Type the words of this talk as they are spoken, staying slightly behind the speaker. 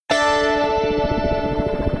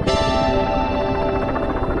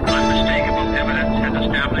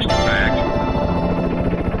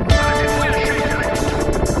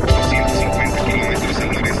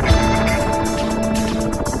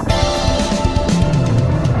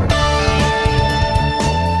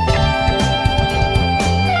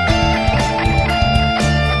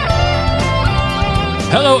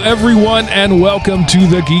Hello, everyone, and welcome to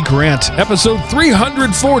the Geek Rant, episode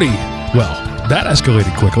 340. Well, that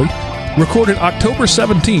escalated quickly. Recorded October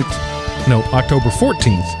 14th,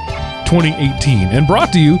 2018, and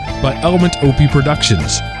brought to you by Element OP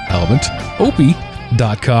Productions,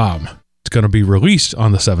 elementop.com. It's going to be released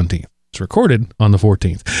on the 17th. It's recorded on the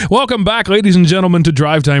 14th. Welcome back, ladies and gentlemen, to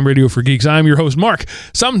Drive Time Radio for Geeks. I'm your host, Mark,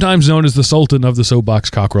 sometimes known as the Sultan of the Soapbox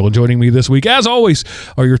Cockerel. And joining me this week, as always,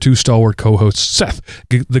 are your two stalwart co-hosts, Seth,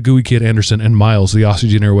 the Gooey Kid Anderson, and Miles, the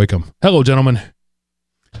Oxygenaire Wakeham. Hello, gentlemen.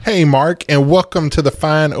 Hey, Mark, and welcome to the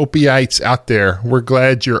fine opiates out there. We're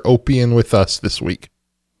glad you're opiing with us this week.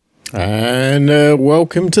 And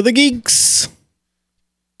welcome to the Geeks.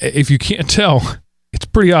 If you can't tell, it's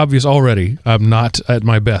pretty obvious already I'm not at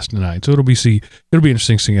my best tonight, so it'll be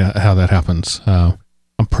interesting seeing how that happens. I'm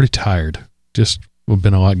pretty tired. Just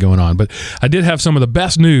been a lot going on, but I did have some of the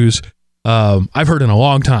best news I've heard in a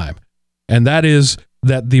long time, and that is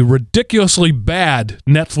that the ridiculously bad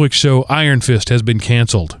Netflix show Iron Fist has been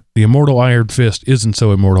canceled. The immortal Iron Fist isn't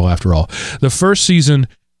so immortal after all. The first season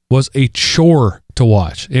was a chore to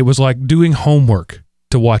watch. It was like doing homework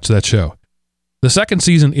to watch that show. The second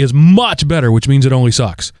season is much better, which means it only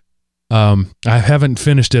sucks. I haven't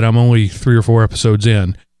finished it. I'm only 3 or 4 episodes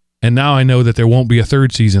in. And now I know that there won't be a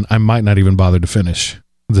third season. I might not even bother to finish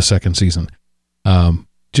the second season.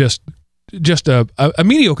 Just a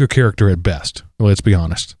mediocre character at best. Let's be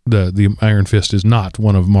honest. The Iron Fist is not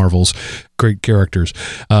one of Marvel's great characters.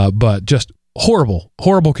 But just horrible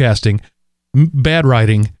casting, bad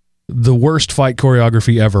writing, the worst fight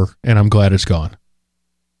choreography ever, and I'm glad it's gone.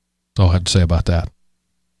 That's all I have to say about that.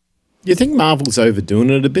 You think Marvel's overdoing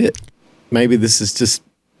it a bit? Maybe this is just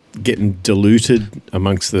getting diluted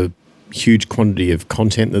amongst the huge quantity of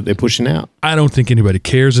content that they're pushing out? I don't think anybody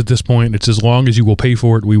cares at this point. It's as long as you will pay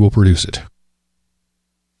for it, we will produce it.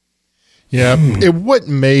 Yeah, what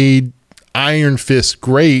made Iron Fist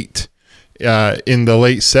great in the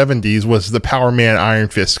late 70s was the Power Man Iron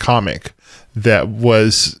Fist comic that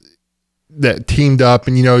teamed up,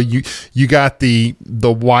 and you got the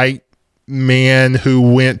white man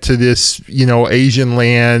who went to this Asian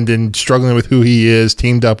land and struggling with who he is,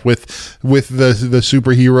 teamed up with the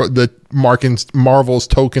superhero, the Marvel's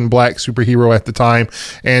token black superhero at the time,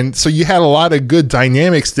 and so you had a lot of good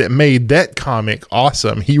dynamics that made that comic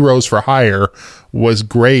awesome. Heroes for Hire was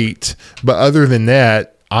great, but other than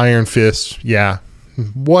that, Iron Fist,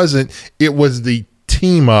 wasn't. It was the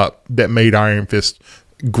team up that made Iron Fist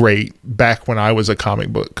great back when I was a comic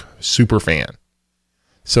book super fan.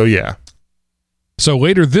 So yeah. So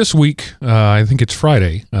later this week, I think it's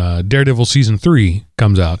Friday, Daredevil Season 3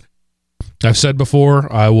 comes out. I've said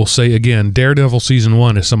before, I will say again, Daredevil Season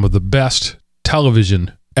 1 is some of the best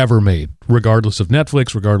television ever made, regardless of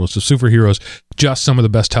Netflix, regardless of superheroes, just some of the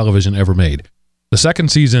best television ever made. The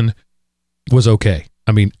second season was okay.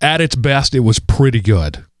 I mean, at its best, it was pretty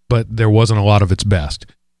good, but there wasn't a lot of its best.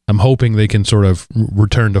 I'm hoping they can sort of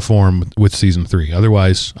return to form with Season 3.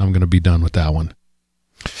 Otherwise, I'm going to be done with that one.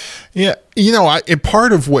 Yeah,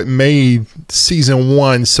 part of what made Season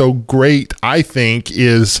 1 so great, I think,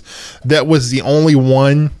 is that was the only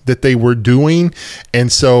one that they were doing.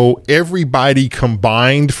 And so everybody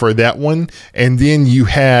combined for that one. And then you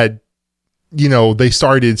had, they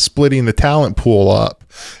started splitting the talent pool up.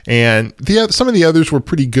 And some of the others were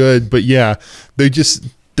pretty good. But yeah,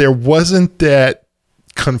 there wasn't that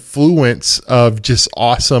confluence of just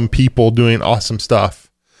awesome people doing awesome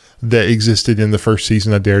stuff that existed in the first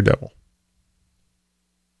season of Daredevil.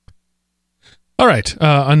 All right,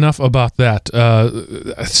 enough about that.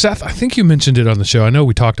 Seth, I think you mentioned it on the show. I know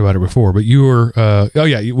we talked about it before, but you were...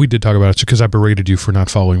 we did talk about it because I berated you for not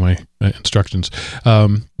following my instructions.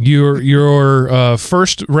 Your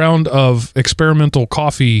first round of experimental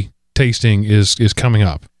coffee tasting is coming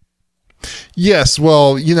up. Yes,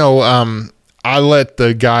 well, I let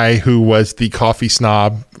the guy who was the coffee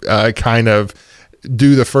snob kind of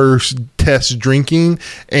do the first test drinking,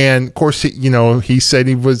 and of course he said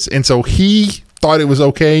he was, and so he thought it was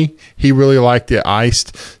okay. He really liked it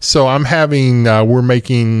iced. So I'm having we're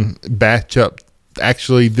making batch up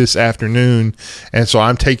actually this afternoon, and so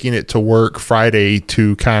I'm taking it to work Friday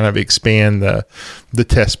to kind of expand the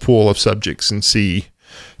test pool of subjects and see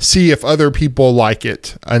if other people like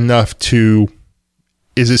it enough to.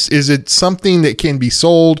 Is it something that can be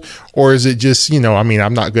sold, or is it just,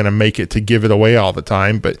 I'm not going to make it to give it away all the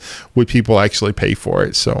time, but would people actually pay for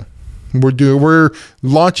it? So we're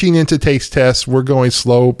launching into taste tests. We're going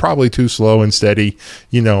slow, probably too slow and steady,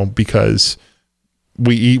 because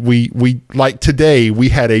we like today, we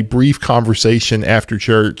had a brief conversation after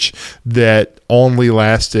church that only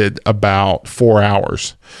lasted about 4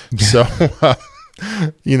 hours. So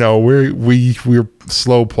we're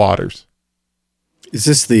slow plotters. Is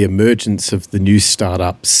this the emergence of the new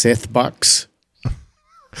startup, Seth Bucks?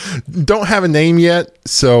 Don't have a name yet,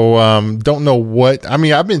 so don't know what. I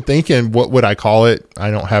mean, I've been thinking, what would I call it? I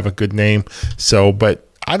don't have a good name, but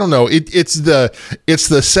I don't know. It's the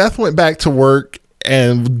Seth went back to work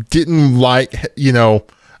and didn't like,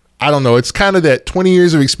 I don't know. It's kind of that 20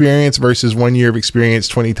 years of experience versus 1 year of experience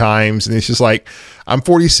 20 times, and it's just like, I'm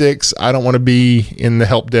 46. I don't want to be in the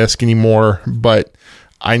help desk anymore, but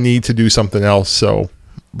I need to do something else. So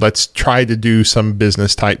let's try to do some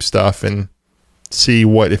business type stuff and see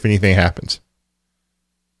what, if anything, happens.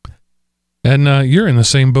 And you're in the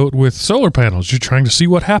same boat with solar panels. You're trying to see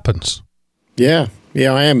what happens. Yeah,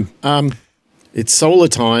 I am. It's solar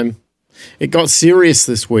time. It got serious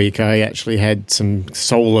this week. I actually had some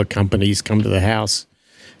solar companies come to the house,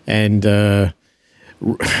 and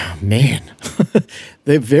man,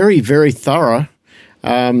 they're very, very thorough.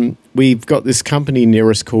 We've got this company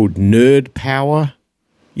near us called Nerd Power.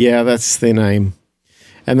 Yeah, that's their name.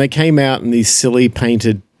 And they came out in these silly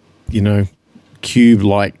painted,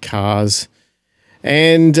 cube-like cars.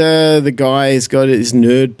 And the guy's got his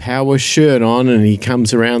Nerd Power shirt on, and he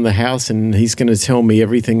comes around the house and he's going to tell me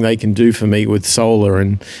everything they can do for me with solar.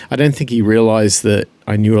 And I don't think he realized that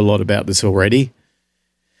I knew a lot about this already.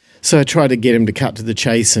 So I tried to get him to cut to the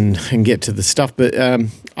chase and get to the stuff. But I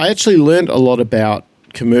actually learned a lot about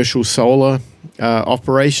commercial solar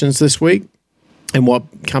operations this week, and what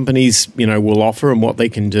companies, will offer and what they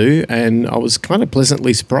can do. And I was kind of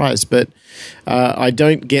pleasantly surprised, but I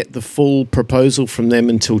don't get the full proposal from them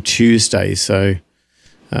until Tuesday. So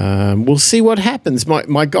we'll see what happens.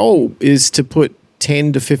 My goal is to put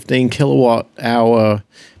 10 to 15 kilowatt hour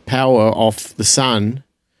power off the sun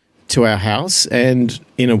to our house, and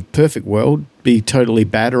in a perfect world, be totally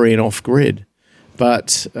battery and off grid.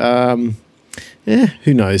 But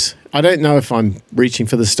who knows? I don't know if I'm reaching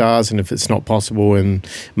for the stars and if it's not possible and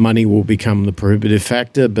money will become the prohibitive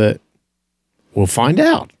factor, but we'll find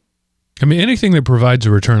out. I mean, anything that provides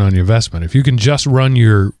a return on your investment, if you can just run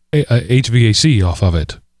your HVAC off of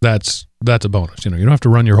it, that's a bonus. You don't have to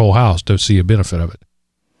run your whole house to see a benefit of it.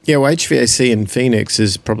 Yeah, well, HVAC in Phoenix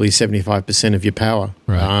is probably 75% of your power.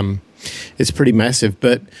 Right. It's pretty massive,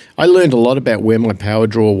 but I learned a lot about where my power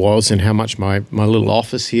draw was and how much my little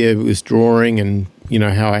office here was drawing, and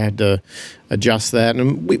how I had to adjust that.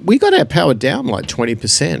 And we got our power down like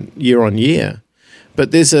 20% year on year. But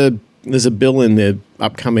there's a bill in the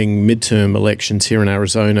upcoming midterm elections here in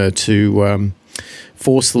Arizona to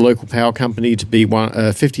force the local power company to be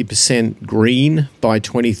 50% green by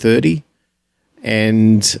 2030.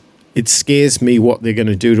 And it scares me what they're going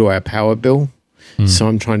to do to our power bill. So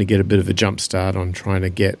I'm trying to get a bit of a jump start on trying to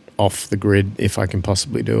get off the grid if I can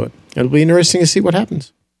possibly do it. It'll be interesting to see what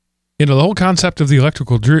happens. The whole concept of the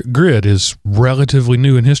electrical grid is relatively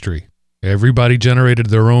new in history. Everybody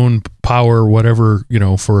generated their own power, whatever,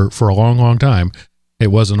 for a long, long time.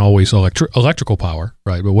 It wasn't always electrical power,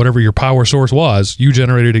 right? But whatever your power source was, you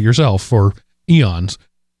generated it yourself for eons.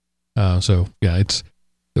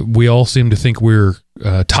 We all seem to think we're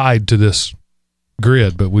tied to this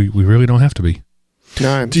grid, but we really don't have to be.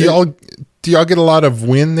 No. Do y'all get a lot of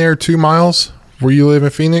wind there, 2 miles where you live in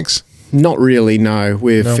Phoenix? Not really, no.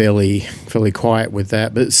 We're fairly quiet with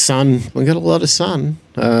that. But sun, we got a lot of sun.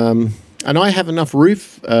 And I have enough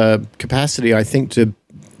roof capacity, I think, to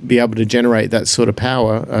be able to generate that sort of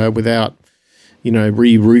power without,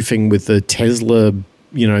 re-roofing with the Tesla,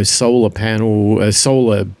 solar panel,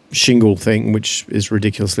 solar shingle thing, which is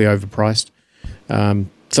ridiculously overpriced.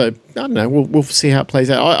 So I don't know. We'll see how it plays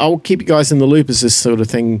out. I'll keep you guys in the loop as this sort of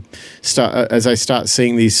thing as I start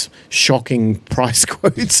seeing these shocking price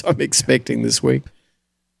quotes I'm expecting this week.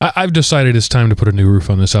 I've decided it's time to put a new roof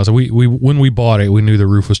on this house. We when we bought it, we knew the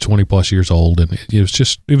roof was 20 plus years old, and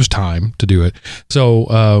it was time to do it. So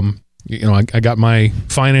I got my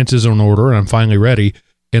finances in order, and I'm finally ready.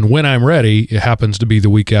 And when I'm ready, it happens to be the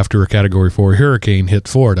week after a Category 4 hurricane hit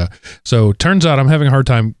Florida. So turns out I'm having a hard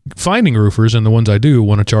time finding roofers, and the ones I do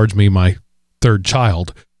want to charge me my third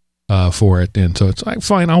child for it. And so it's like,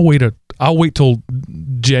 fine, I'll wait till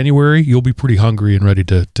January. You'll be pretty hungry and ready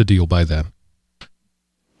to deal by then.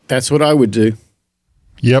 That's what I would do.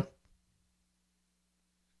 Yep.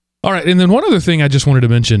 All right. And then one other thing I just wanted to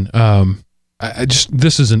mention,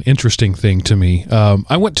 this is an interesting thing to me.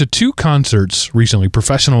 I went to 2 concerts recently,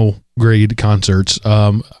 professional grade concerts,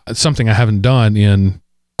 something I haven't done in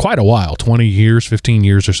quite a while, 20 years, 15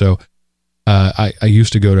 years or so. I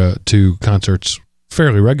used to go to concerts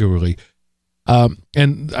fairly regularly.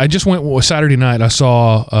 And I just went Saturday night. I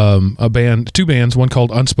saw a band, 2 bands, one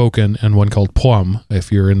called Unspoken and one called Plum.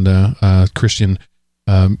 If you're in the Christian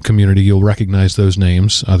community, you'll recognize those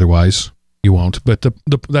names. Otherwise, you won't. But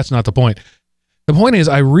that's not the point. The point is,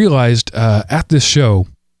 I realized at this show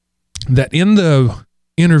that in the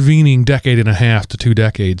intervening decade and a half to 2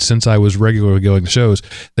 decades since I was regularly going to shows,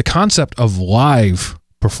 the concept of live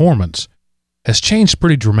performance has changed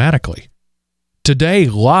pretty dramatically. Today,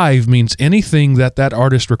 live means anything that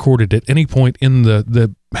artist recorded at any point in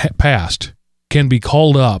the past can be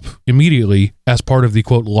called up immediately as part of the,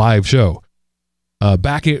 quote, live show.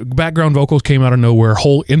 Background vocals came out of nowhere.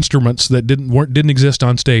 Whole instruments that didn't exist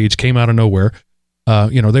on stage came out of nowhere.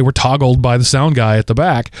 They were toggled by the sound guy at the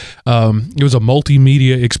back. It was a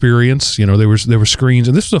multimedia experience. There were screens,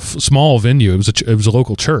 and this was a small venue. It was a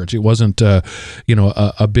local church. It wasn't a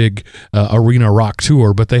big arena rock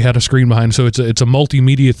tour, but they had a screen behind. So it's a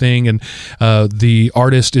multimedia thing, and the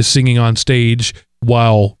artist is singing on stage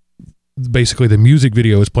while basically the music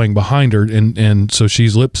video is playing behind her, and so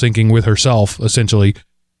she's lip syncing with herself. Essentially,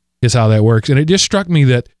 is how that works. And it just struck me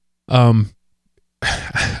that.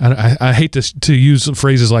 I hate to use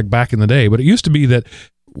phrases like back in the day, but it used to be that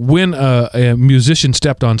when a musician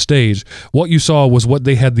stepped on stage, what you saw was what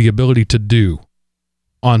they had the ability to do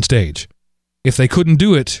on stage. If they couldn't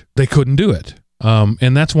do it, they couldn't do it.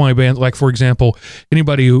 And that's why bands, like, for example,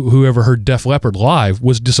 anybody who ever heard Def Leppard live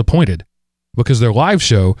was disappointed because their live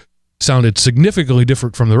show sounded significantly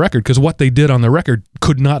different from the record because what they did on the record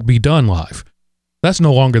could not be done live. That's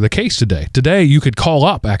no longer the case today. Today, you could call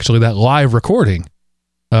up, actually, that live recording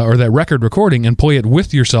or that record recording and play it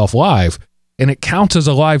with yourself live, and it counts as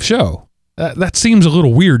a live show. That seems a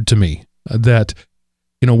little weird to me, that,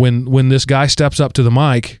 when this guy steps up to the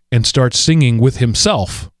mic and starts singing with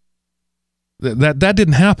himself, that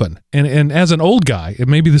didn't happen. And as an old guy, and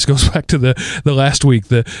maybe this goes back to the last week,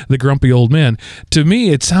 the grumpy old man, to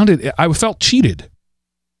me, I felt cheated.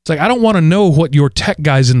 It's like, I don't want to know what your tech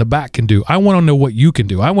guys in the back can do. I want to know what you can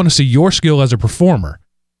do. I want to see your skill as a performer,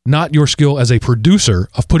 not your skill as a producer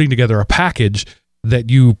of putting together a package that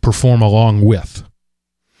you perform along with.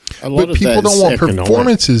 But people don't want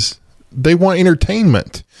performances. They want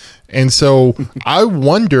entertainment. And so I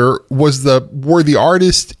wonder, were the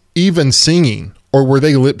artists even singing, or were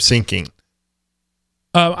they lip syncing?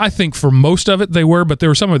 I think for most of it they were, but there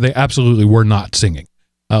were some of it they absolutely were not singing.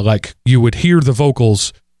 Like, you would hear the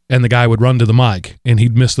vocals and the guy would run to the mic and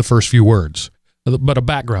he'd miss the first few words. But a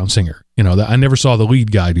background singer, I never saw the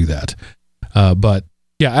lead guy do that. But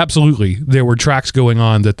yeah, absolutely, there were tracks going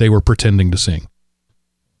on that they were pretending to sing.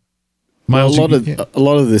 Miles, a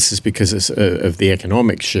lot of this is because of the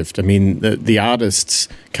economic shift. I mean, the artists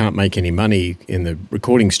can't make any money in the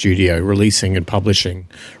recording studio releasing and publishing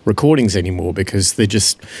recordings anymore because they're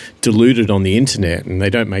just diluted on the internet, and they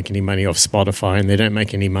don't make any money off Spotify, and they don't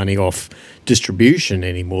make any money off distribution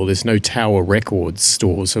anymore. There's no Tower Records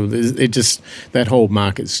stores, so that whole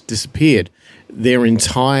market's disappeared. Their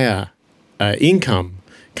entire income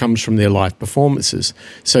comes from their live performances.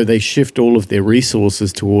 So they shift all of their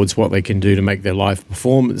resources towards what they can do to make their live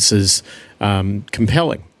performances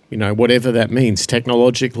compelling. Whatever that means,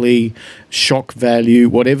 technologically, shock value,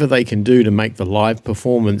 whatever they can do to make the live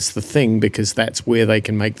performance the thing, because that's where they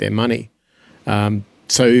can make their money.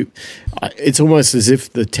 So it's almost as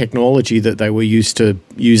if the technology that they were used to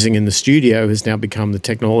using in the studio has now become the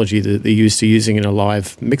technology that they're used to using in a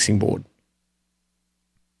live mixing board.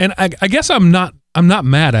 And I guess I'm not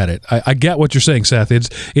mad at it. I get what you're saying, Seth. It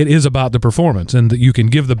is about the performance, and that you can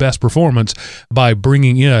give the best performance by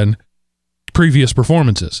bringing in previous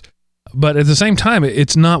performances. But at the same time,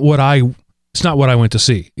 it's not what I went to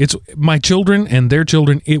see. It's my children and their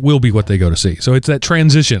children. It will be what they go to see. So it's that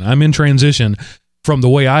transition. I'm in transition from the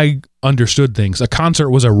way I understood things. A concert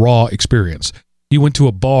was a raw experience. You went to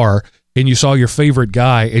a bar and you saw your favorite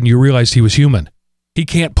guy and you realized he was human. He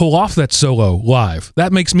can't pull off that solo live.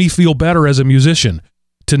 That makes me feel better as a musician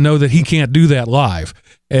to know that he can't do that live.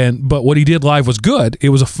 But what he did live was good. It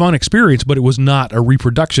was a fun experience, but it was not a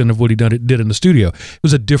reproduction of what he did in the studio. It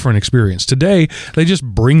was a different experience. Today, they just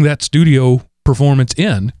bring that studio performance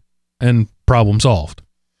in, and problem solved.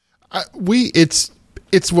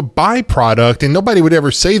 It's a byproduct, and nobody would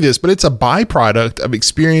ever say this, but it's a byproduct of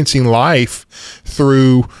experiencing life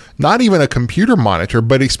through not even a computer monitor,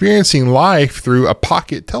 but experiencing life through a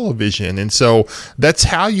pocket television. And so that's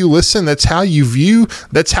how you listen. That's how you view.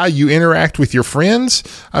 That's how you interact with your friends.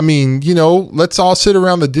 I mean, let's all sit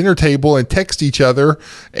around the dinner table and text each other.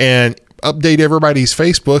 And update everybody's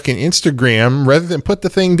Facebook and Instagram rather than put the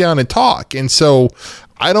thing down and talk. And so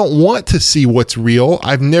I don't want to see what's real.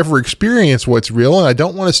 I've never experienced what's real, and I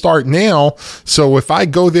don't want to start now. So if I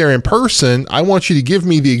go there in person, I want you to give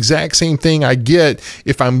me the exact same thing I get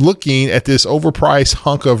if I'm looking at this overpriced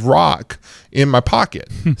hunk of rock in my pocket.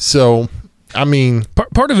 So, I mean,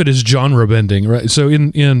 part of it is genre bending, right? So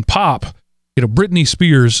in pop, Britney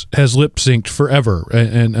Spears has lip synced forever,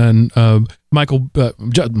 and Justin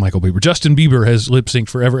Bieber has lip synced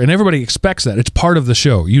forever, and everybody expects that. It's part of the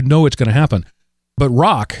show. You know it's going to happen. But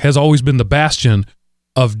rock has always been the bastion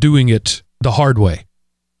of doing it the hard way.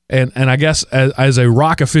 And I guess as a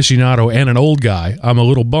rock aficionado and an old guy, I'm a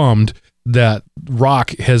little bummed that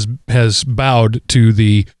rock has bowed to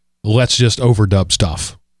the let's just overdub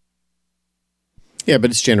stuff. Yeah,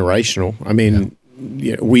 but it's generational. I mean,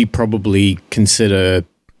 we probably consider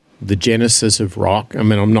the genesis of rock. I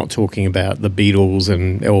mean, I'm not talking about the Beatles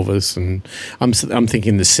and Elvis, and I'm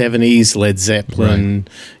thinking the 70s, Led Zeppelin,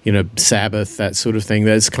 right. Sabbath, that sort of thing.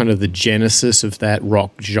 That's kind of the genesis of that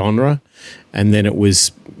rock genre. And then it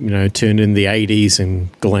was, turned in the 80s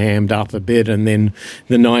and glammed up a bit. And then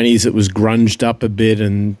the 90s, it was grunged up a bit,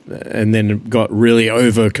 and then it got really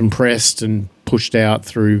over compressed and pushed out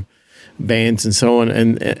through bands and so on.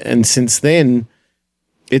 And since then,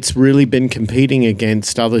 it's really been competing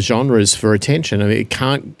against other genres for attention. I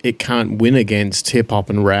mean, it can't win against hip hop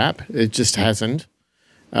and rap. It just hasn't.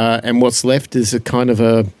 And what's left is a kind of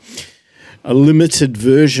a limited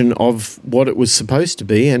version of what it was supposed to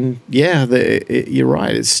be. And you're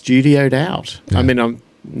right. It's studioed out. Yeah. I mean, I'm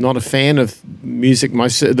not a fan of music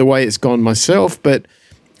the way it's gone myself, but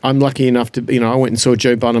I'm lucky enough to, I went and saw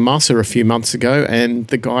Joe Bonamassa a few months ago, and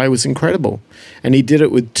the guy was incredible. And he did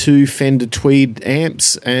it with 2 Fender Tweed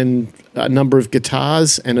amps and a number of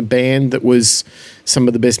guitars and a band that was some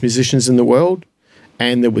of the best musicians in the world.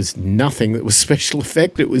 And there was nothing that was special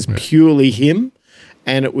effect. It was purely him,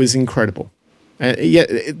 and it was incredible.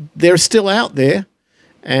 They're still out there,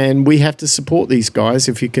 and we have to support these guys.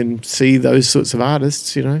 If you can see those sorts of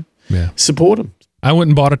artists, support them. I went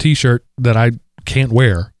and bought a T-shirt that I can't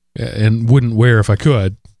wear and wouldn't wear if I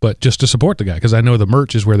could, but just to support the guy, because I know the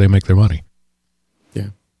merch is where they make their money. Yeah.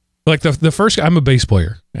 Like the first guy, I'm a bass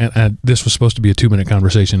player, and this was supposed to be a 2-minute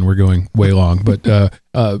conversation. We're going way long, but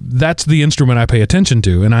that's the instrument I pay attention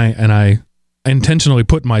to, and I intentionally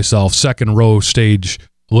put myself second row stage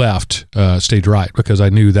left, stage right, because I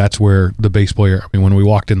knew that's where the bass player, when we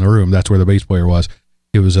walked in the room, that's where the bass player was.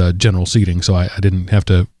 It was general seating, so I didn't have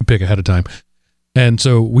to pick ahead of time. And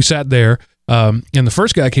so we sat there, and the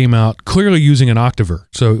first guy came out clearly using an octaver.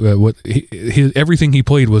 So everything he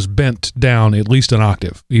played was bent down at least an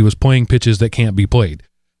octave. He was playing pitches that can't be played.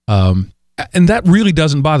 And that really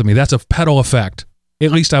doesn't bother me. That's a pedal effect.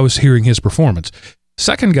 At least I was hearing his performance.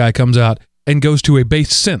 Second guy comes out and goes to a bass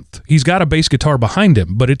synth. He's got a bass guitar behind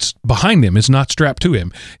him, but it's behind him. It's not strapped to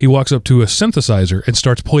him. He walks up to a synthesizer and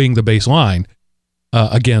starts playing the bass line.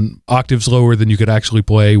 Again, octaves lower than you could actually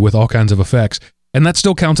play with all kinds of effects. And that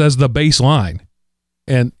still counts as the bass line.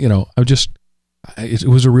 And, it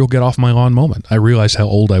was a real get off my lawn moment. I realized how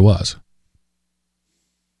old I was.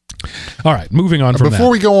 All right, moving on from that.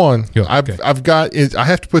 Before we go on, okay. I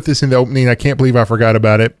have to put this in the opening. I can't believe I forgot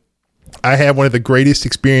about it. I had one of the greatest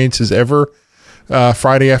experiences ever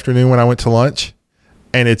Friday afternoon when I went to lunch,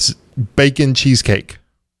 and it's bacon cheesecake.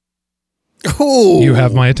 Oh, you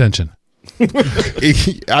have my attention.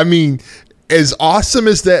 I mean, as awesome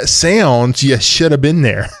as that sounds, you should have been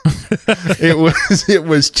there. It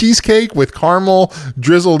was cheesecake with caramel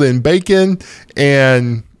drizzled in bacon,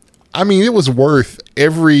 and I mean, it was worth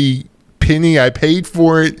every penny I paid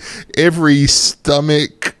for it. Every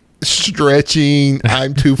stomach stretching,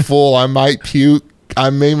 I'm too full, I might puke. I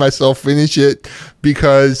made myself finish it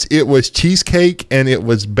because it was cheesecake and it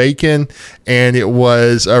was bacon, and it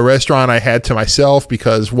was a restaurant I had to myself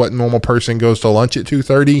because what normal person goes to lunch at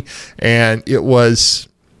 2:30, and it was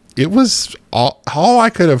all I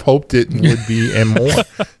could have hoped it would be and more.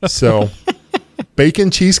 So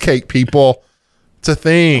bacon cheesecake, people, it's a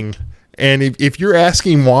thing. And if you're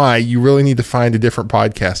asking why, you really need to find a different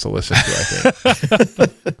podcast to listen to, I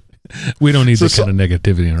think. We don't need this kind of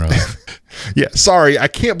negativity in our life. Yeah, sorry. I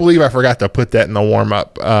can't believe I forgot to put that in the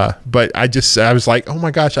warm-up. But I was like, oh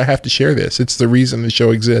my gosh, I have to share this. It's the reason the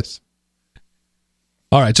show exists.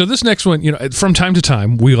 All right. So this next one, from time to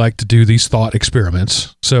time, we like to do these thought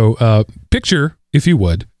experiments. So picture, if you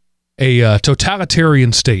would, a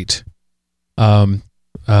totalitarian state that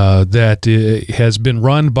has been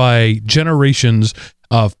run by generations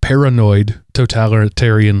of paranoid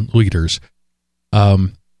totalitarian leaders.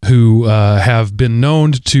 who have been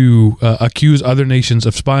known to accuse other nations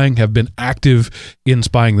of spying, have been active in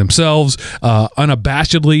spying themselves,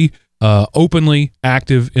 unabashedly, openly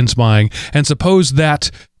active in spying. And suppose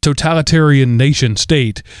that totalitarian nation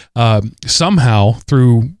state somehow,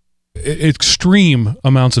 through extreme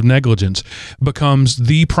amounts of negligence, becomes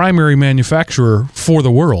the primary manufacturer for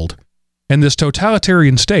the world. And this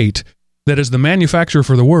totalitarian state that is the manufacturer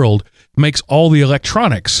for the world makes all the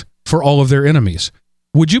electronics for all of their enemies.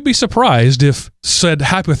 Would you be surprised if said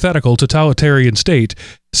hypothetical totalitarian state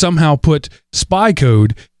somehow put spy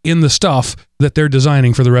code in the stuff that they're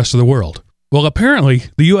designing for the rest of the world? Well, apparently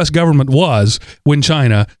the U.S. government was when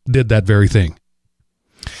China did that very thing.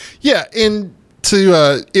 Yeah, and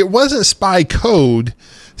it wasn't spy code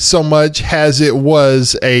so much as it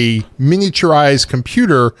was a miniaturized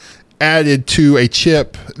computer added to a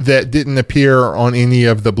chip that didn't appear on any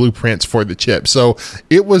of the blueprints for the chip. So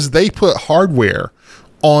they put hardware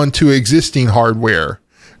onto existing hardware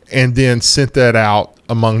and then sent that out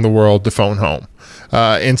among the world to phone home.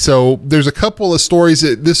 And so there's a couple of stories.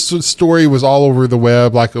 This story was all over the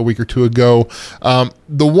web like a week or two ago.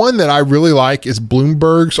 The one that I really like is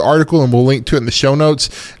Bloomberg's article, and we'll link to it in the show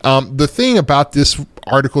notes. The thing about this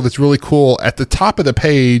article that's really cool, at the top of the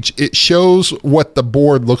page, it shows what the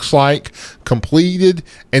board looks like completed,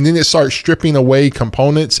 and then it starts stripping away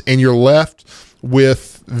components, and you're left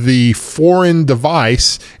with the foreign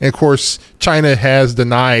device. And of course, China has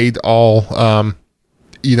denied all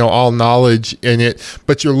knowledge in it,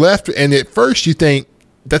 but you're left, and at first you think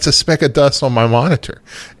that's a speck of dust on my monitor,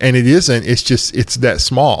 and it isn't. It's that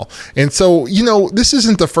small. And so, this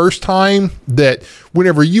isn't the first time that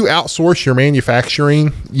whenever you outsource your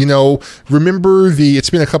manufacturing, remember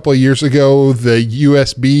it's been a couple of years ago, the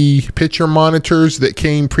USB picture monitors that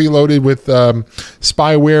came preloaded with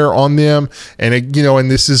spyware on them. And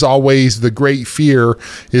and this is always the great fear,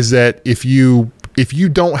 is that if you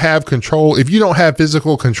don't have control, if you don't have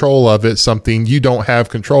physical control of it, you don't have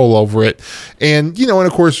control over it. And, and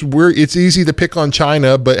of course it's easy to pick on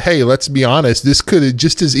China, but hey, let's be honest, this could have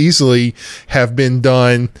just as easily have been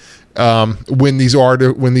done when these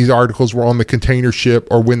articles were on the container ship,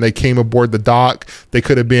 or when they came aboard the dock. They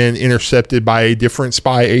could have been intercepted by a different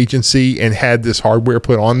spy agency and had this hardware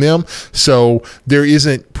put on them. So there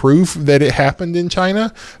isn't proof that it happened in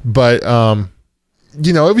China, but,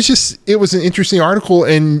 it was an interesting article,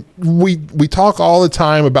 and we talk all the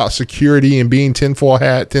time about security and being tinfoil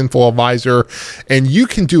hat, tinfoil visor, and you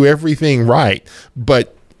can do everything right.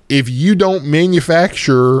 But if you don't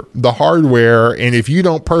manufacture the hardware, and if you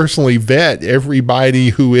don't personally vet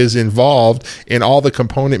everybody who is involved in all the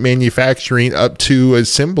component manufacturing up to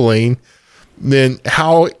assembling, then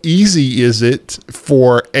how easy is it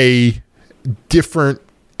for an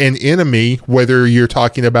enemy, whether you're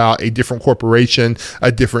talking about a different corporation,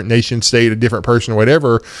 a different nation state, a different person, or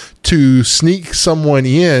whatever, to sneak someone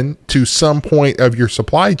in to some point of your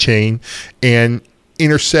supply chain and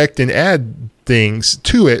intersect and add things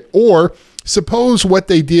to it? Or suppose what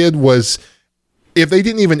they did was, if they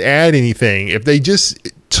didn't even add anything, if they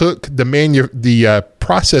just took the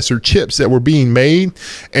processor chips that were being made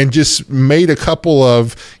and just made a couple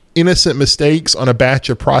of innocent mistakes on a batch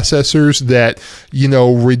of processors that,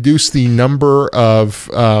 reduce the number of,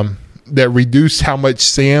 that reduced how much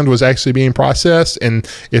sand was actually being processed. And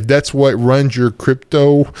if that's what runs your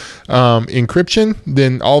crypto encryption,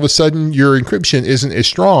 then all of a sudden your encryption isn't as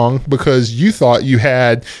strong, because you thought you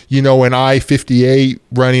had, an i58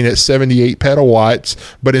 running at 78 petawatts,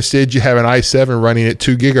 but instead you have an i7 running at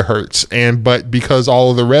 2 gigahertz. But because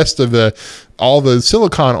all of the rest of all the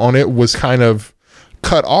silicon on it was kind of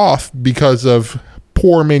cut off because of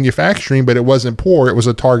poor manufacturing, but it wasn't poor, it was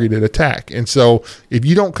a targeted attack. And so if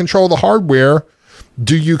you don't control the hardware,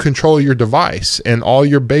 do you control your device? And all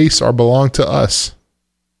your base belong to us.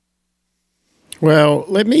 Well,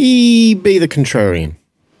 let me be the contrarian,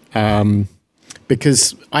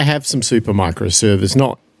 because I have some super micro servers,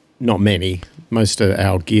 not many. Most of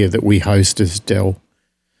our gear that we host is Dell,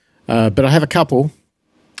 but I have a couple.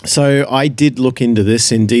 So I did look into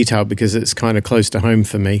this in detail because it's kind of close to home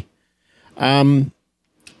for me.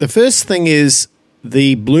 The first thing is,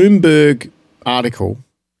 the Bloomberg article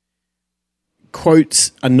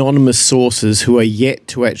quotes anonymous sources who are yet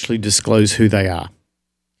to actually disclose who they are.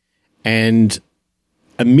 And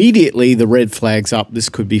immediately the red flag's up, this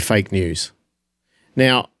could be fake news.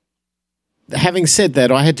 Now, having said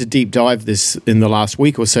that, I had to deep dive this in the last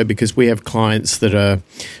week or so because we have clients that are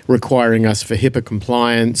requiring us for HIPAA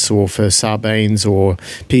compliance or for Sarbanes or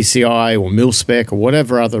PCI or MilSpec or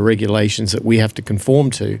whatever other regulations that we have to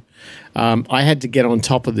conform to. I had to get on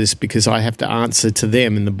top of this because I have to answer to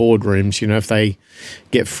them in the boardrooms. If they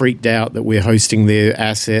get freaked out that we're hosting their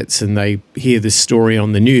assets and they hear this story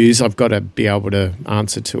on the news, I've got to be able to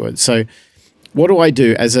answer to it. So what do I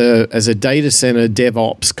do as a data center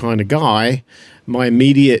DevOps kind of guy? My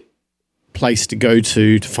immediate place to go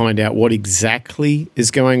to find out what exactly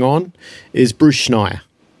is going on is Bruce Schneier.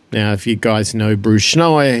 Now, if you guys know Bruce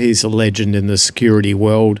Schneier, he's a legend in the security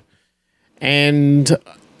world. And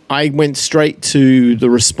I went straight to the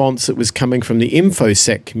response that was coming from the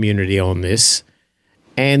InfoSec community on this.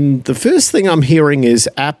 And the first thing I'm hearing is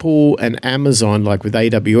Apple and Amazon, like with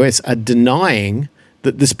AWS, are denying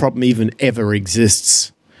that this problem even ever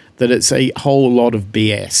exists, that it's a whole lot of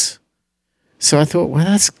BS. So I thought,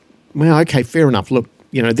 okay, fair enough. Look,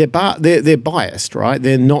 they're biased, right?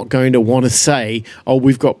 They're not going to want to say, oh,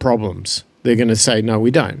 we've got problems. They're going to say, no,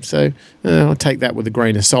 we don't. So I'll take that with a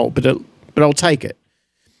grain of salt, but I'll take it.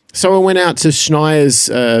 So I went out to Schneier's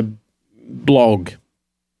blog.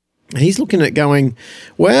 He's looking at going,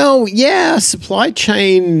 well, yeah, supply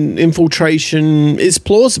chain infiltration is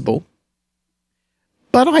plausible,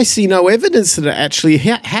 but I see no evidence that it actually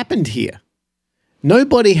happened here.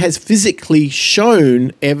 Nobody has physically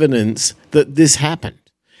shown evidence that this happened.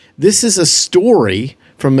 This is a story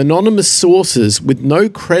from anonymous sources with no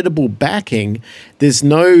credible backing. There's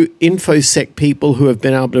no InfoSec people who have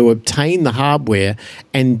been able to obtain the hardware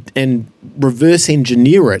and reverse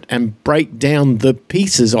engineer it and break down the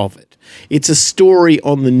pieces of it. It's a story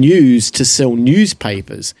on the news to sell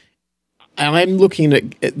newspapers. I'm looking at,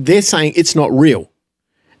 they're saying it's not real.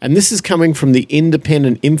 And this is coming from the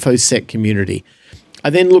independent InfoSec community.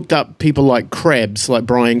 I then looked up people like Krebs, like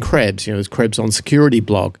Brian Krebs, there's Krebs on Security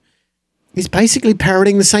blog. He's basically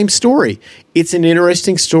parroting the same story. It's an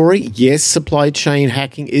interesting story. Yes, supply chain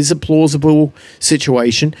hacking is a plausible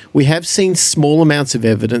situation. We have seen small amounts of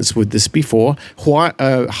evidence with this before.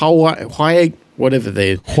 Huawei, whatever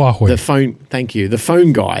the phone. Thank you. The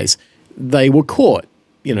phone guys, they were caught,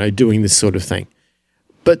 doing this sort of thing.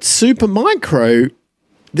 But Supermicro,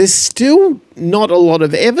 there's still not a lot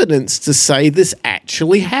of evidence to say this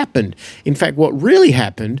actually happened. In fact, what really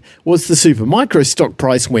happened was the Supermicro stock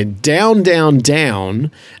price went down, down, down,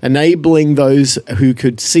 enabling those who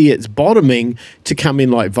could see its bottoming to come in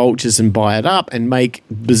like vultures and buy it up and make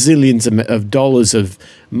bazillions of dollars of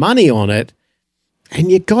money on it. And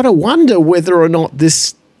you got to wonder whether or not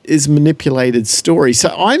this is manipulated story.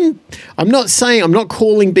 So I'm not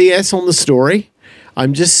calling BS on the story.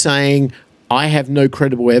 I'm just saying I have no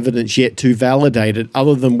credible evidence yet to validate it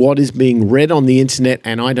other than what is being read on the internet,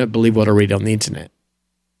 and I don't believe what I read on the internet.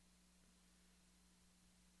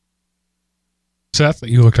 Seth,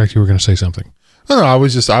 you looked like you were going to say something. No, I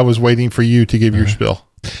was waiting for you to give your spill.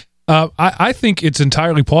 I think it's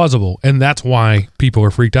entirely plausible, and that's why people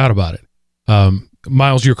are freaked out about it.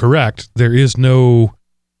 Miles, you're correct. There is no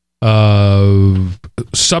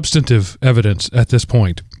substantive evidence at this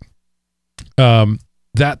point.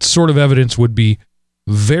 That sort of evidence would be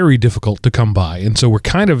very difficult to come by. And so we're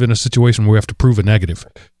kind of in a situation where we have to prove a negative.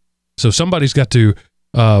 So somebody's got to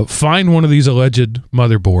find one of these alleged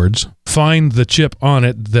motherboards, find the chip on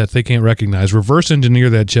it that they can't recognize, reverse engineer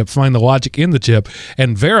that chip, find the logic in the chip,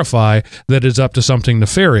 and verify that it's up to something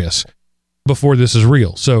nefarious before this is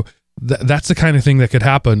real. So that's the kind of thing that could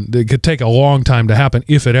happen. It could take a long time to happen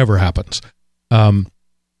if it ever happens.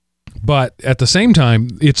 But at the same time,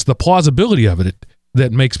 it's the plausibility of it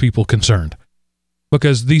that makes people concerned,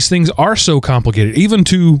 because these things are so complicated, even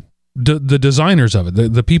to the designers of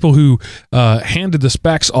it, the people who handed the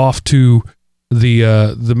specs off to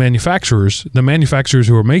the manufacturers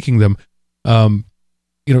who are making them.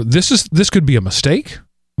 This could be a mistake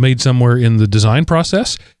made somewhere in the design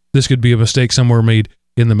process. This could be a mistake somewhere made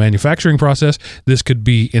in the manufacturing process. This could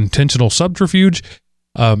be intentional subterfuge.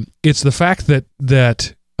 It's the fact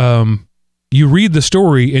that you read the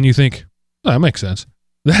story and you think, oh, that makes sense.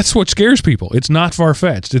 That's what scares people. It's not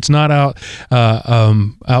far-fetched. It's not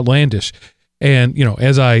outlandish. And,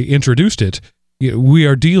 as I introduced it, we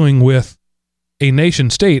are dealing with a nation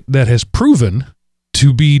state that has proven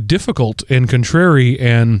to be difficult and contrary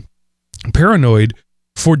and paranoid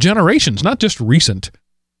for generations, not just recent,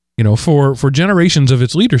 for generations of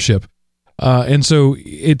its leadership. And so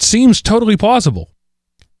it seems totally plausible.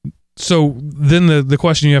 So then the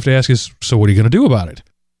question you have to ask is, so what are you going to do about it?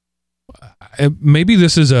 Maybe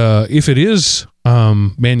this is if it is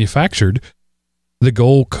manufactured, the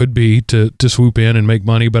goal could be to swoop in and make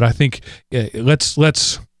money. But I think let's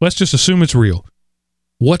just assume it's real.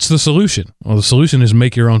 What's the solution? Well, the solution is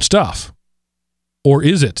make your own stuff. Or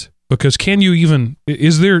is it? Because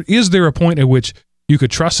is there a point at which you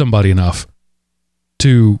could trust somebody enough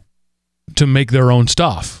to make their own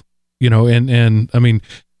stuff? And I mean,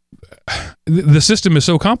 the system is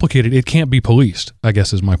so complicated, it can't be policed, I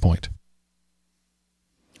guess is my point.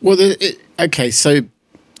 Well, okay, so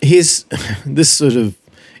here's this sort of,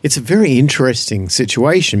 it's a very interesting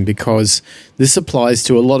situation because this applies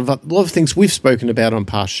to a lot of things we've spoken about on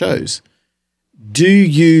past shows.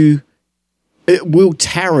 Will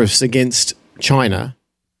tariffs against China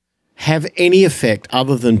have any effect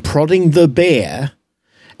other than prodding the bear?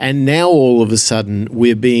 And now all of a sudden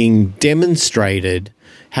we're being demonstrated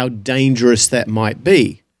how dangerous that might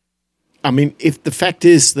be. I mean, if the fact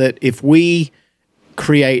is that if we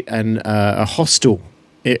create a hostile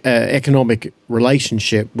economic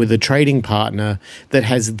relationship with a trading partner that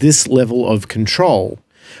has this level of control,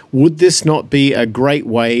 would this not be a great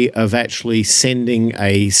way of actually sending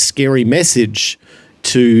a scary message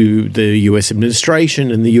to the US administration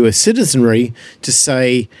and the US citizenry to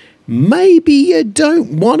say, maybe you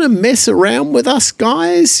don't want to mess around with us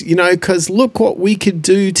guys, because look what we could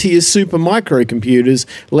do to your super microcomputers,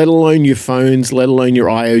 let alone your phones, let alone your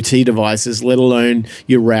IoT devices, let alone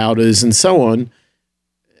your routers and so on.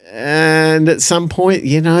 And at some point,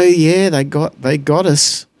 they got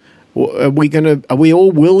us. Are we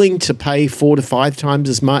all willing to pay 4 to 5 times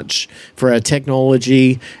as much for our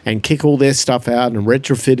technology and kick all their stuff out and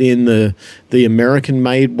retrofit in the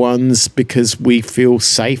American-made ones because we feel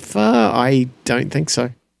safer? I don't think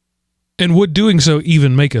so. And would doing so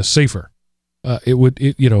even make us safer? It would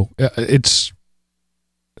be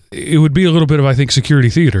a little bit of, I think, security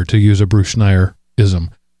theater, to use a Bruce Schneier-ism.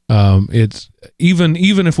 It's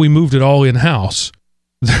even if we moved it all in-house,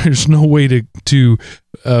 there's no way to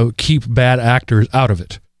keep bad actors out of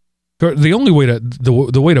it. The only way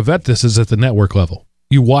the way to vet this is at the network level.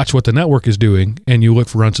 You watch what the network is doing, and you look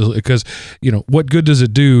for because what good does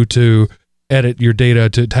it do to edit your data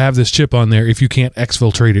to have this chip on there if you can't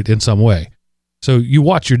exfiltrate it in some way? So you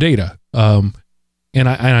watch your data, and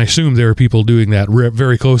I assume there are people doing that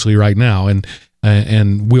very closely right now,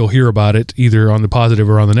 and we'll hear about it either on the positive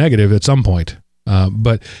or on the negative at some point.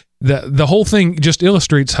 But the whole thing just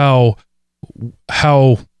illustrates how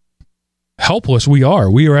helpless we are.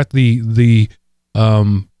 We are at the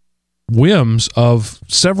whims of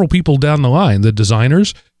several people down the line: the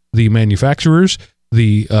designers, the manufacturers,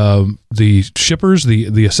 the shippers,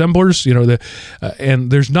 the assemblers.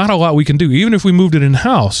 And there's not a lot we can do. Even if we moved it in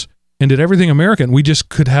house and did everything American, we just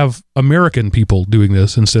could have American people doing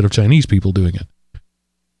this instead of Chinese people doing it.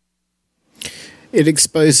 It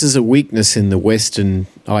exposes a weakness in the Western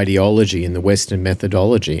ideology, in the Western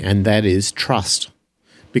methodology, and that is trust.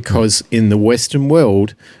 Because in the Western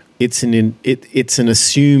world, it's an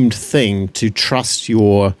assumed thing to trust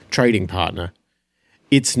your trading partner.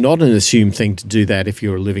 It's not an assumed thing to do that if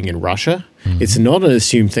you're living in Russia. Mm-hmm. It's not an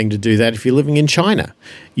assumed thing to do that if you're living in China.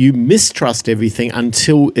 You mistrust everything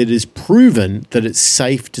until it is proven that it's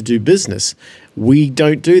safe to do business. We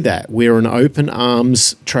don't do that. We're an open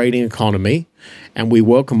arms trading economy, and we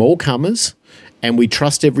welcome all comers, and we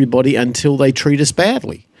trust everybody until they treat us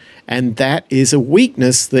badly. And that is a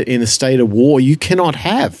weakness that in a state of war you cannot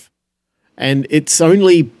have. And it's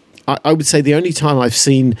only, I would say the only time I've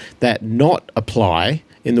seen that not apply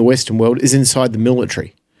in the Western world is inside the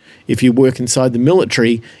military. If you work inside the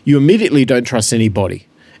military, you immediately don't trust anybody.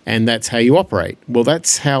 And that's how you operate. Well,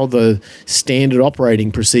 that's how the standard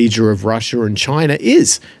operating procedure of Russia and China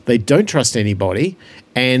is. They don't trust anybody.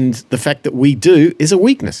 And the fact that we do is a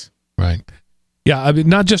weakness. Right. Yeah, I mean,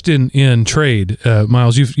 not just in trade,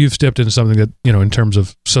 Miles. You've stepped into something that in terms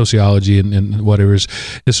of sociology and whatever is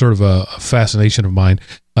sort of a fascination of mine.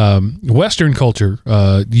 Western culture,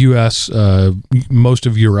 U.S., most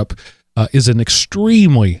of Europe, is an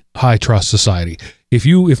extremely high trust society.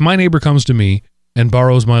 If my neighbor comes to me and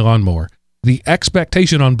borrows my lawnmower, the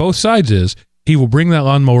expectation on both sides is he will bring that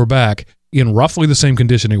lawnmower back in roughly the same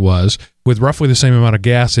condition it was, with roughly the same amount of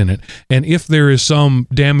gas in it. And if there is some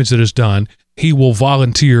damage that is done, he will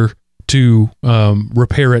volunteer to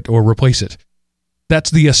repair it or replace it.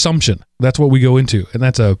 That's the assumption. That's what we go into, and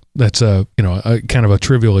that's a kind of a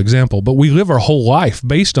trivial example. But we live our whole life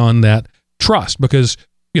based on that trust because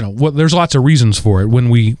there's lots of reasons for it. When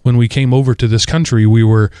we came over to this country,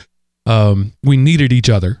 we needed each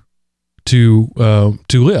other to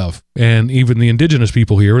live, and even the indigenous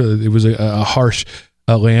people here. It was a harsh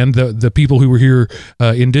land. The people who were here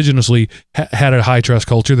indigenously had a high trust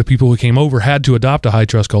culture. The people who came over had to adopt a high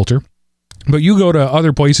trust culture. But you go to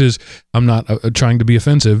other places, I'm not trying to be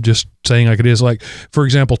offensive, just saying like it is. Like, for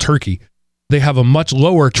example, Turkey, they have a much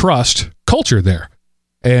lower trust culture there.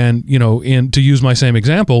 And, to use my same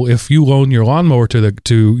example, if you loan your lawnmower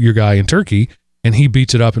to your guy in Turkey and he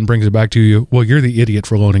beats it up and brings it back to you, well, you're the idiot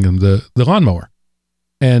for loaning him the lawnmower.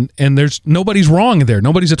 And there's nobody's wrong there.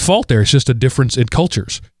 Nobody's at fault there. It's just a difference in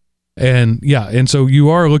cultures. And so you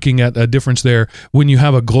are looking at a difference there when you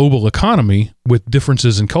have a global economy with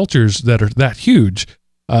differences in cultures that are that huge.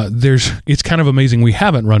 It's kind of amazing we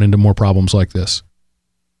haven't run into more problems like this.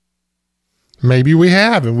 Maybe we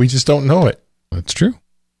have, and we just don't know it. That's true.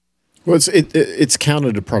 Well, it's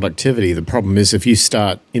counter to productivity. The problem is if you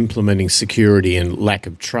start implementing security and lack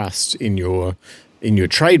of trust in your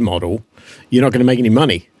trade model, you're not going to make any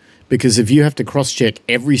money. Because if you have to cross-check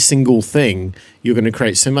every single thing, you're going to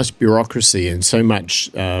create so much bureaucracy and so much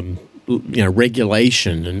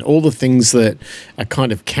regulation and all the things that are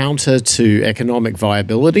kind of counter to economic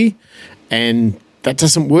viability. And that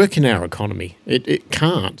doesn't work in our economy. It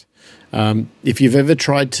can't. If you've ever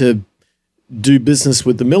tried to do business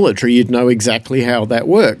with the military, you'd know exactly how that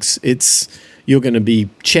works. You're going to be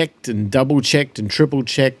checked and double-checked and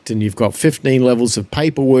triple-checked, and you've got 15 levels of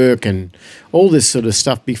paperwork and all this sort of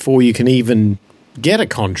stuff before you can even get a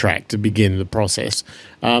contract to begin the process.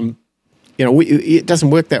 It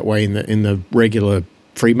doesn't work that way in the regular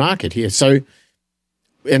free market here. So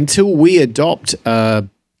until we adopt a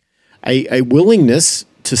willingness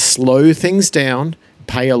to slow things down,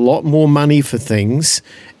 pay a lot more money for things,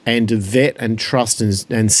 and to vet and trust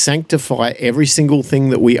and sanctify every single thing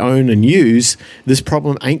that we own and use, this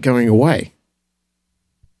problem ain't going away.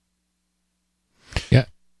 Yeah.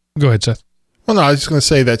 Go ahead, Seth. Well, no, I was just going to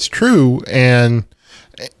say that's true. And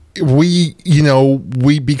we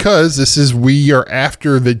are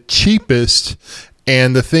after the cheapest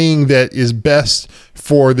and the thing that is best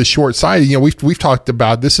for the short-sighted. We've talked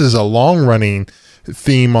about this is a long-running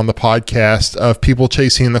theme on the podcast of people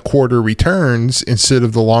chasing the quarter returns instead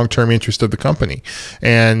of the long-term interest of the company.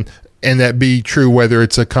 And that be true whether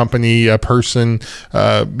it's a company, a person,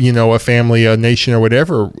 a family, a nation, or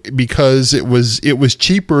whatever, because it was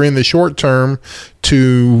cheaper in the short term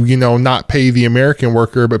to, not pay the American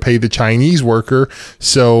worker, but pay the Chinese worker.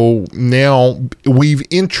 So now we've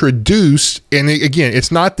introduced, and again,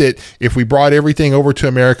 it's not that if we brought everything over to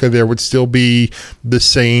America, there would still be the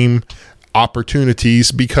same opportunities,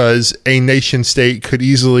 because a nation state could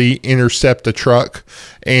easily intercept a truck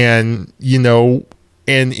and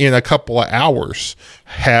in a couple of hours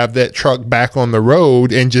have that truck back on the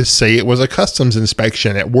road and just say it was a customs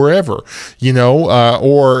inspection at wherever,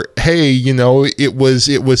 or hey, it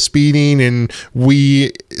was speeding and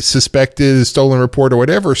we suspected a stolen report or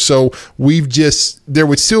whatever. So there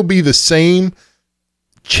would still be the same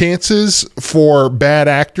chances for bad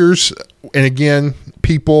actors, and again,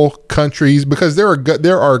 people, countries, because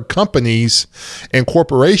there are companies and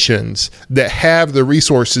corporations that have the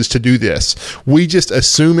resources to do this. We just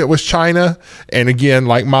assume it was China, and again,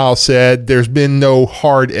 like Miles said, there's been no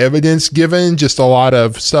hard evidence given, just a lot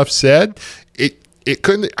of stuff said. It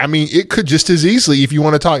could just as easily, if you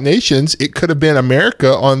want to talk nations, it could have been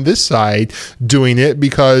America on this side doing it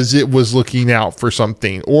because it was looking out for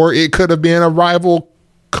something, or it could have been a rival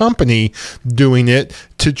company doing it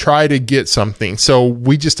to try to get something. So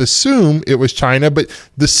we just assume it was China, but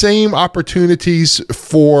the same opportunities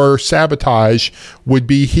for sabotage would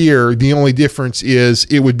be here. The only difference is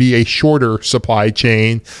it would be a shorter supply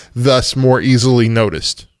chain, thus more easily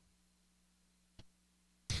noticed.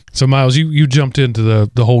 So, Miles, you jumped into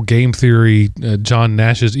the whole game theory, John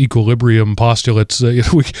Nash's equilibrium postulates.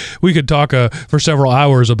 We could talk for several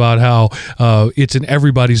hours about how it's in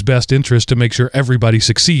everybody's best interest to make sure everybody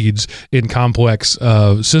succeeds in complex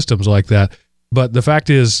systems like that. But the fact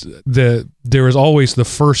is that there is always the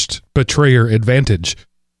first betrayer advantage,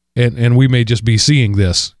 and we may just be seeing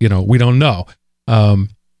this. We don't know,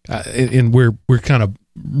 and we're kind of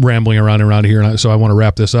rambling around here, and so I want to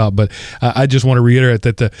wrap this up, but I just want to reiterate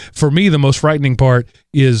that for me the most frightening part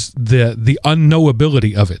is the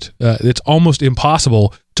unknowability of it. It's almost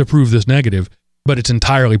impossible to prove this negative, but it's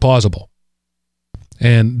entirely plausible,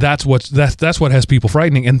 and that's what has people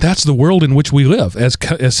frightening, and that's the world in which we live. As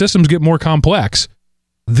systems get more complex,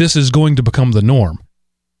 this is going to become the norm,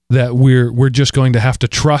 that we're just going to have to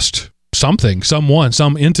trust something, someone,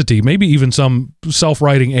 some entity, maybe even some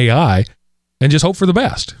self-writing AI, and just hope for the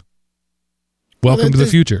best. Welcome to the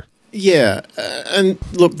future. Yeah. And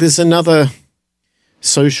look, there's another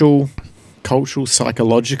social, cultural,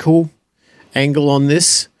 psychological angle on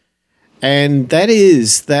this. And that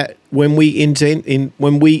is that when we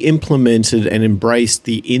implemented and embraced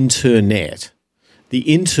the internet,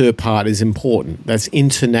 The inter part is important. That's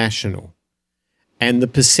international. And the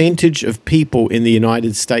percentage of people in the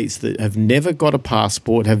United States that have never got a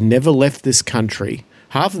passport, have never left this country,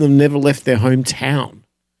 half of them never left their hometown.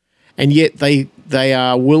 And yet they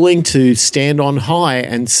are willing to stand on high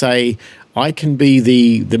and say, I can be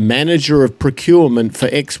the manager of procurement for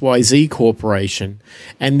XYZ Corporation.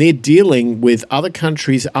 And they're dealing with other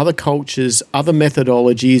countries, other cultures, other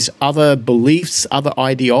methodologies, other beliefs, other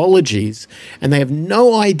ideologies, and they have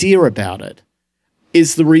no idea about it,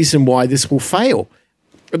 is the reason why this will fail.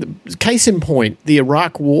 Case in point, the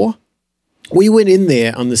Iraq War. We went in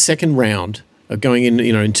there on the second round of going in,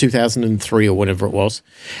 in 2003 or whatever it was,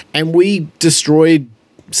 and we destroyed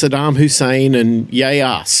Saddam Hussein and yay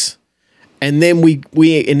us. And then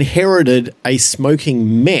we inherited a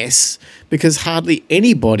smoking mess because hardly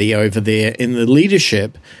anybody over there in the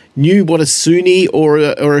leadership knew what a Sunni or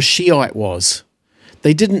a Shiite was.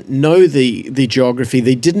 They didn't know the geography.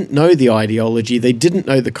 They didn't know the ideology. They didn't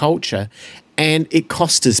know the culture. And it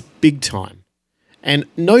cost us big time. And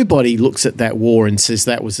nobody looks at that war and says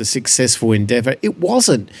that was a successful endeavor. It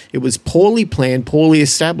wasn't. It was poorly planned, poorly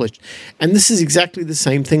established. And this is exactly the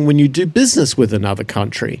same thing when you do business with another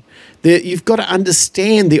country. You've got to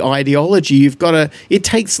understand the ideology. It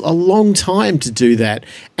takes a long time to do that.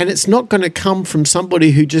 And it's not going to come from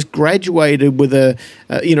somebody who just graduated with an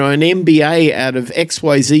MBA out of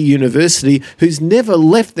XYZ University who's never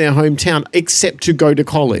left their hometown except to go to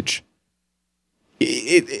college.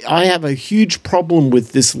 I have a huge problem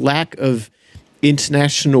with this lack of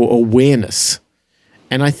international awareness.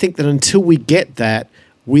 And I think that until we get that,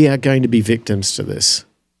 we are going to be victims to this.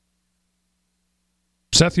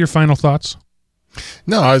 Seth, your final thoughts?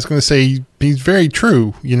 No, I was going to say he's very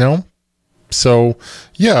true, So,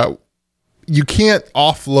 yeah, you can't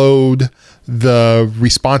offload the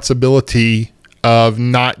responsibility of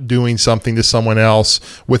not doing something to someone else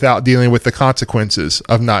without dealing with the consequences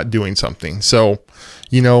of not doing something. So,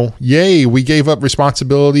 yay, we gave up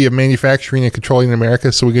responsibility of manufacturing and controlling in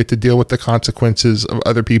America, so we get to deal with the consequences of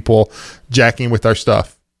other people jacking with our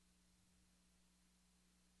stuff.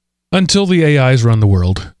 Until the AIs run the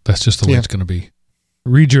world, that's just the way it's going to be.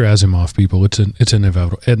 Read your Asimov, people. It's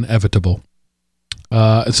inevitable.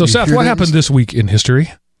 So, Seth, what happened this week in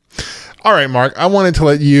history? All right, Mark, I wanted to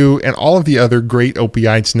let you and all of the other great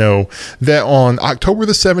Opie-ites know that on October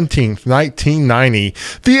the 17th, 1990,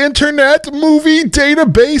 the Internet Movie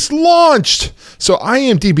Database launched. So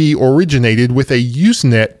IMDb originated with a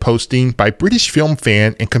Usenet posting by British film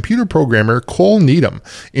fan and computer programmer Cole Needham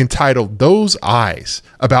entitled Those Eyes,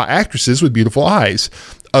 about actresses with beautiful eyes.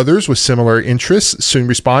 Others with similar interests soon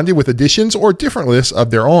responded with additions or different lists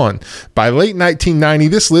of their own. By late 1990,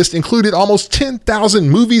 this list included almost 10,000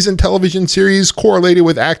 movies and television series correlated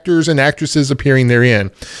with actors and actresses appearing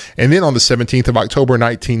therein. And then on the 17th of October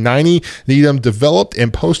 1990, Needham developed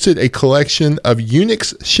and posted a collection of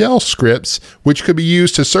Unix shell scripts which could be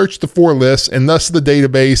used to search the four lists, and thus the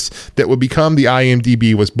database that would become the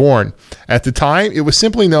IMDb was born. At the time, it was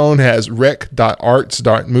simply known as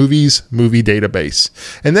rec.arts.movies movie database.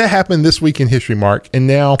 And that happened this week in history, Mark. And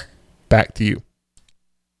now, back to you.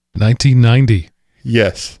 1990.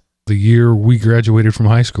 Yes. The year we graduated from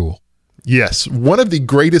high school. Yes. One of the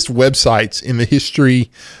greatest websites in the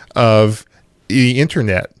history of the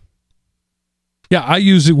internet. Yeah, I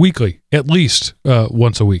use it weekly, at least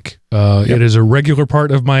once a week. Yep. It is a regular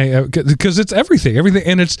part of my, because it's everything.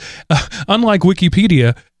 And it's, unlike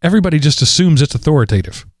Wikipedia, everybody just assumes it's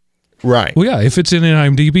authoritative. Right. Well, yeah, if it's in an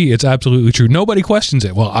IMDb, it's absolutely true. Nobody questions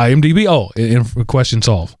it. Well, IMDb, question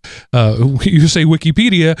solved. You say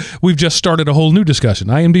Wikipedia, we've just started a whole new discussion.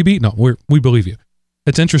 IMDb, no, we believe you.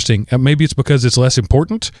 It's interesting. Maybe it's because it's less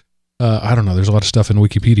important. I don't know. There's a lot of stuff in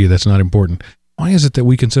Wikipedia that's not important. Why is it that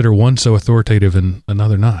we consider one so authoritative and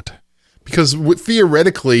another not? Because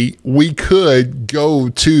theoretically, we could go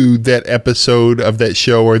to that episode of that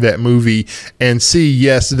show or that movie and see,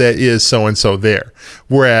 yes, that is so-and-so there.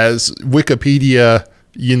 Whereas Wikipedia,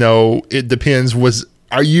 it depends.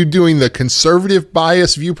 Are you doing the conservative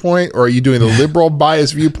bias viewpoint, or are you doing the liberal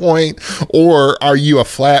bias viewpoint, or are you a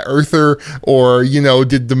flat earther, or,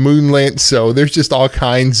 did the moon land? So there's just all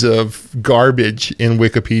kinds of garbage in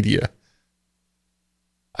Wikipedia.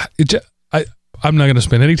 I'm not going to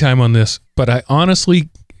spend any time on this, but I honestly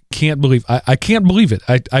can't believe I can't believe it.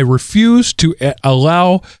 I refuse to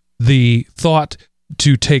allow the thought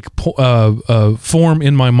to take form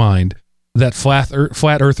in my mind that flat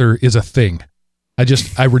earther is a thing.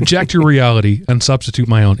 I reject your reality and substitute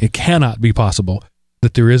my own. It cannot be possible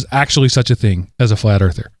that there is actually such a thing as a flat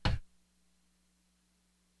earther.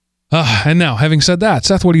 And now, having said that,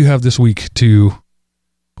 Seth, what do you have this week to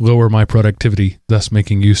lower my productivity, thus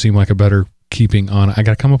making you seem like a better keeping on. I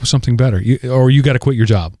got to come up with something better, or you got to quit your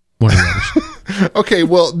job. One of the others. Okay,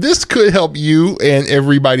 well, this could help you and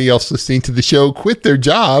everybody else listening to the show quit their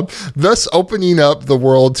job, thus opening up the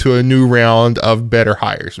world to a new round of better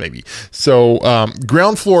hires, maybe. So,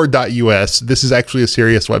 groundfloor.us, this is actually a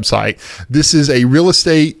serious website. This is a real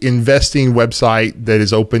estate investing website that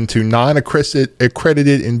is open to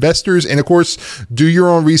non-accredited investors. And of course, do your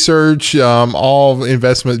own research. All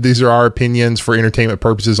investment, these are our opinions for entertainment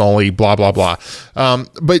purposes only, blah, blah, blah.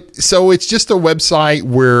 But so it's just a website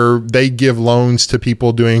where they give loans to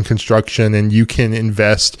people doing construction, and you can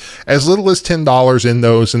invest as little as $10 in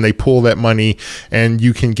those, and they pull that money and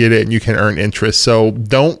you can get it and you can earn interest. So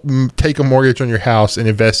don't take a mortgage on your house and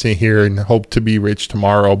invest in here and hope to be rich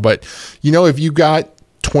tomorrow. But if you got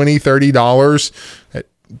 $20-$30,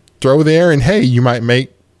 throw there, and hey, you might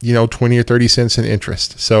make 20 or 30 cents in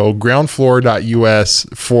interest. So groundfloor.us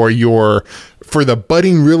for the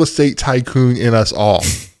budding real estate tycoon in us all.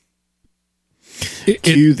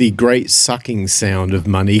 Cue the great sucking sound of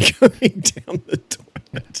money going down the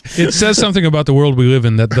toilet. It says something about the world we live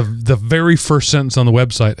in that the very first sentence on the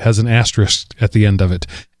website has an asterisk at the end of it.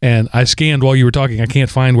 And I scanned while you were talking. I can't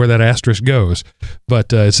find where that asterisk goes.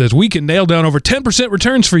 But it says, we can nail down over 10%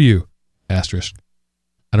 returns for you. Asterisk.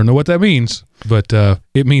 I don't know what that means, but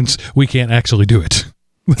it means we can't actually do it.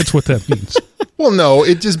 That's what that means. Well, no,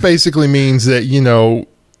 it just basically means that,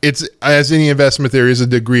 it's, as any investment, there is a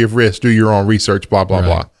degree of risk. Do your own research, blah, blah,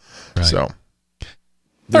 blah. Right. So,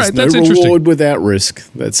 there's no reward without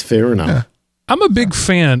risk. That's fair enough. Yeah. I'm a big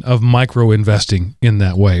fan of micro investing in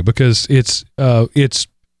that way because it's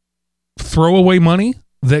throwaway money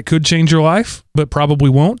that could change your life, but probably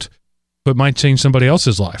won't, but might change somebody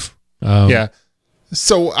else's life. Yeah.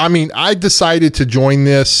 So, I decided to join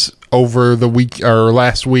this over the week or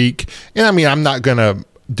last week. And I'm not going to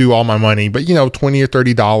do all my money, but $20 or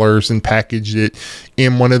 $30 and package it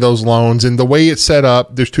in one of those loans. And the way it's set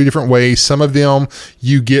up, there's two different ways. Some of them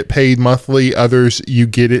you get paid monthly, others you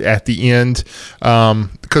get it at the end.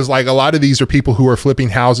 Because like a lot of these are people who are flipping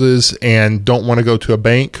houses and don't want to go to a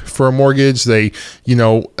bank for a mortgage. They,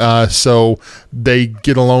 so they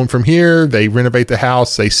get a loan from here, they renovate the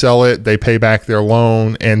house, they sell it, they pay back their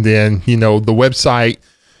loan. And then, the website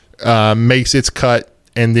makes its cut.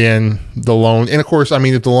 And then the loan, and of course,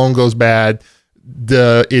 if the loan goes bad,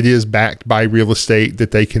 it is backed by real estate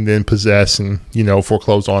that they can then possess and,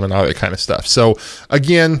 foreclose on and all that kind of stuff. So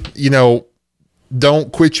again,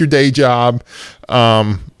 don't quit your day job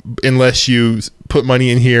unless you put money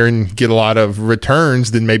in here and get a lot of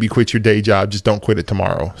returns, then maybe quit your day job. Just don't quit it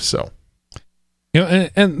tomorrow. So,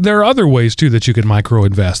 and there are other ways too that you can micro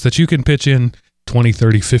invest, that you can pitch in $20,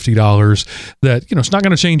 $30, $50 that, it's not going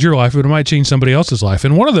to change your life, but it might change somebody else's life.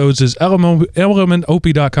 And one of those is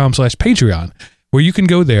elementop.com/Patreon, where you can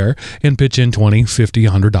go there and pitch in $20, $50,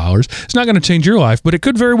 $100. It's not going to change your life, but it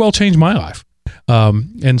could very well change my life.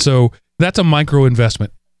 And so that's a micro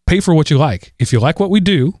investment. Pay for what you like. If you like what we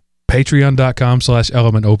do,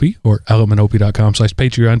 patreon.com/elementop or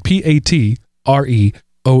elementop.com/Patreon,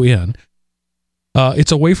 Patreon.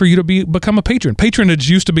 It's a way for you to become a patron. Patronage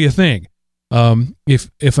used to be a thing.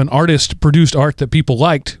 If an artist produced art that people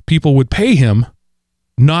liked, people would pay him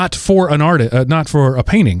not for an art, not for a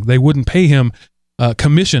painting. They wouldn't pay him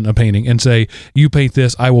commission a painting and say, "You paint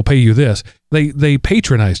this, I will pay you this." They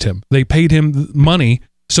patronized him. They paid him money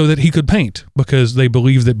so that he could paint because they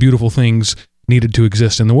believed that beautiful things needed to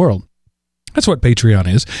exist in the world. That's what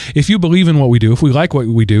Patreon is. If you believe in what we do, if we like what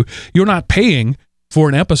we do, you're not paying for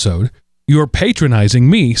an episode. You're patronizing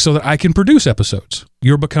me so that I can produce episodes.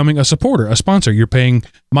 You're becoming a supporter, a sponsor. You're paying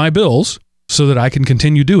my bills so that I can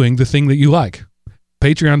continue doing the thing that you like.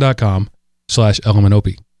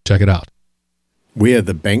 Patreon.com/elementop. Check it out. We are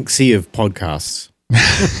the Banksy of podcasts.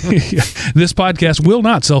 This podcast will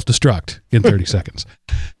not self-destruct in 30 seconds.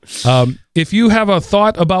 If you have a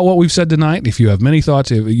thought about what we've said tonight, if you have many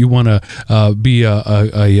thoughts, if you want to be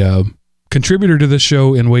a contributor to this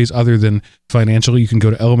show in ways other than financially, you can go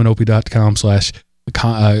to elementop.com,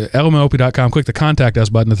 click the Contact Us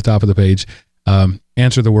button at the top of the page,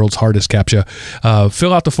 answer the world's hardest CAPTCHA,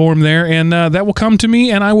 fill out the form there, and that will come to me,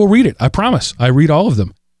 and I will read it. I promise. I read all of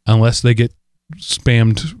them, unless they get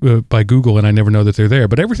spammed by Google and I never know that they're there.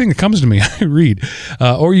 But everything that comes to me, I read.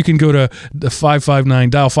 Or you can go to the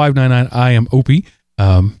 559, dial 599 I am Opie,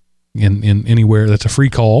 in anywhere. That's a free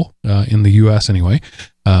call in the U.S. anyway.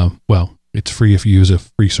 Well, it's free if you use a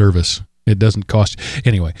free service It doesn't cost you.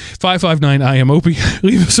 Anyway, 559-I-AM-OPIE.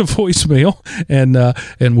 Leave us a voicemail,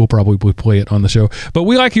 and we'll probably play it on the show. But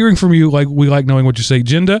we like hearing from you. Like, we like knowing what you say.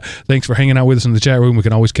 Jinda, thanks for hanging out with us in the chat room. We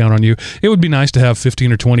can always count on you. It would be nice to have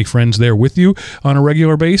 15 or 20 friends there with you on a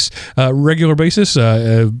regular basis.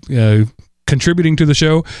 Contributing to the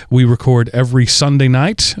show, we record every Sunday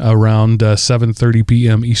night around 7:30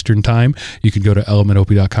 p.m. Eastern Time. You can go to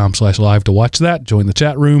elementop.com/live to watch that. Join the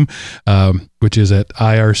chat room, which is at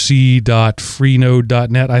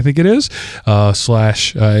irc.freenode.net, I think it is, it's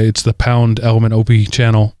the #ElementOP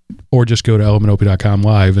channel, or just go to elementop.com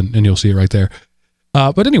live and you'll see it right there.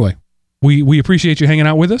 But anyway, we appreciate you hanging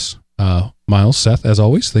out with us. Miles, Seth, as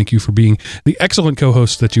always, thank you for being the excellent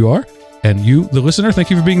co-host that you are. And you, the listener,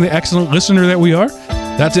 thank you for being the excellent listener that we are.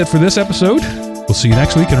 That's it for this episode. We'll see you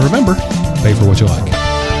next week. And remember, pay for what you like.